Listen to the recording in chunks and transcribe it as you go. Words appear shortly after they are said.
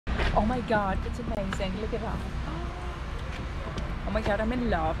Oh my god, it's amazing. Look at that. Oh my god, I'm in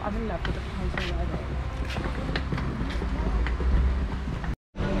love. I'm in love with the place already.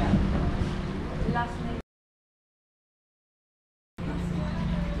 Last name.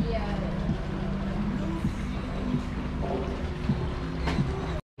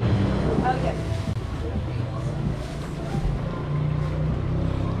 Okay.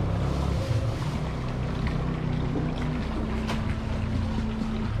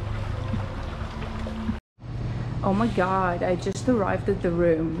 Oh my god, I just arrived at the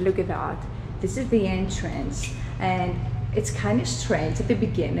room. Look at that. This is the entrance, and it's kind of strange at the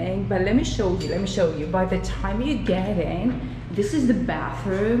beginning, but let me show you. By the time you get in, this is the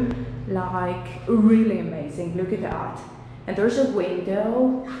bathroom. Like, really amazing. Look at that. And there's a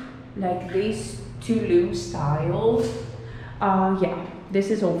window, like this Tulum style. Yeah, this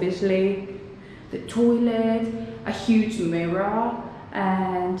is obviously the toilet, a huge mirror,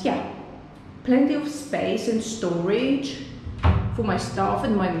 and yeah, plenty of space and storage for my stuff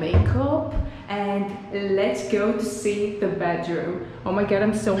and my makeup. And let's go to see the bedroom. Oh my god,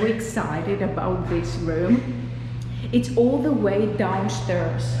 I'm so excited about this room. It's all the way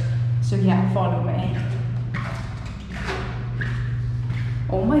downstairs, so yeah, follow me.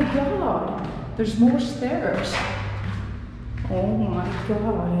 Oh my god, there's more stairs. Oh my god,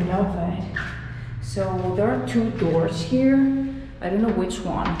 I love it. So there are two doors here. I don't know which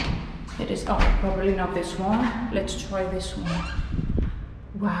one it is. Oh, probably not this one. Let's try this one.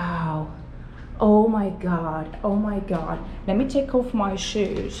 Wow. Oh my god. Oh my god. Let me take off my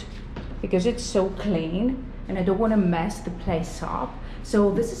shoes because it's so clean and I don't want to mess the place up. So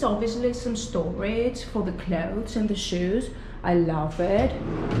this is obviously some storage for the clothes and the shoes. I love it.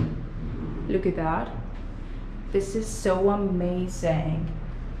 Look at that. This is so amazing.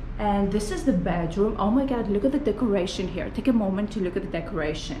 And this is the bedroom. Oh my god, look at the decoration here. Take a moment to look at the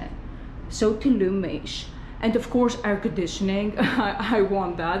decoration. So Tulumish. And of course, air conditioning. I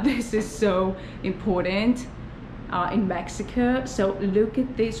want that. This is so important in Mexico. So look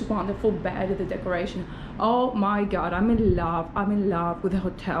at this wonderful bed, the decoration. Oh my god, I'm in love. I'm in love with the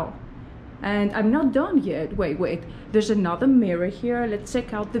hotel. And I'm not done yet. Wait. There's another mirror here. Let's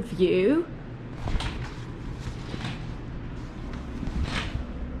check out the view.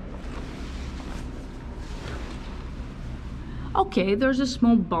 Okay, there's a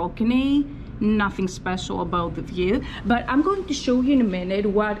small balcony. Nothing special about the view, but I'm going to show you in a minute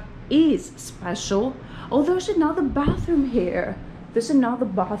what is special. Oh, there's another bathroom here. There's another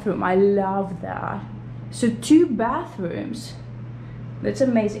bathroom. I love that. So two bathrooms. That's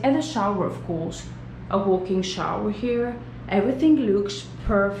amazing. And a shower, of course. A walk-in shower here. Everything looks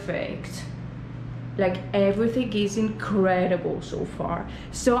perfect. Like, everything is incredible so far.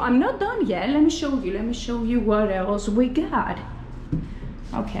 So I'm not done yet. Let me show you what else we got.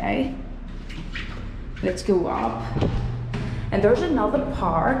 Okay, let's go up. And there's another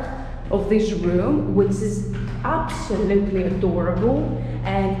part of this room which is absolutely adorable,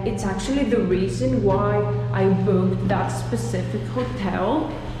 and it's actually the reason why I booked that specific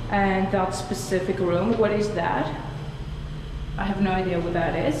hotel and that specific room. What is that? I have no idea what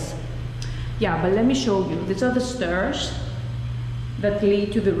that is. Yeah, but let me show you. These are the stairs that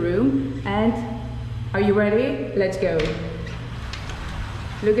lead to the room. And are you ready? Let's go.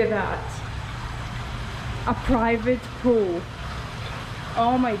 Look at that. A private pool.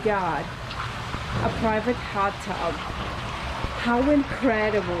 Oh my god. A private hot tub. How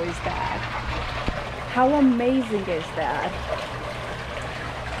incredible is that? How amazing is that?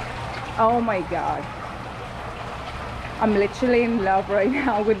 Oh my god. I'm literally in love right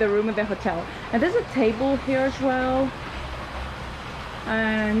now with the room at the hotel. And there's a table here as well.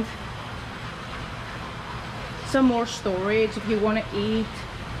 And some more storage if you want to eat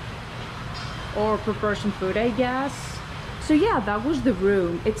or prepare some food, I guess. So yeah, that was the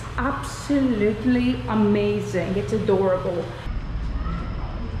room. It's absolutely amazing. It's adorable.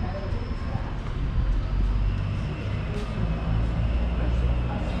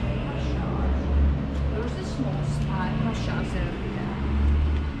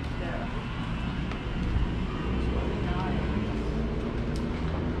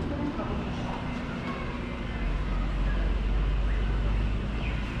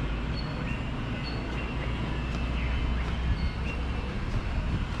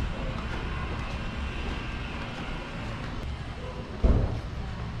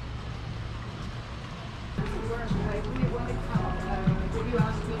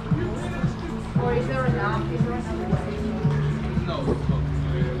 Or is there enough? Is there enough?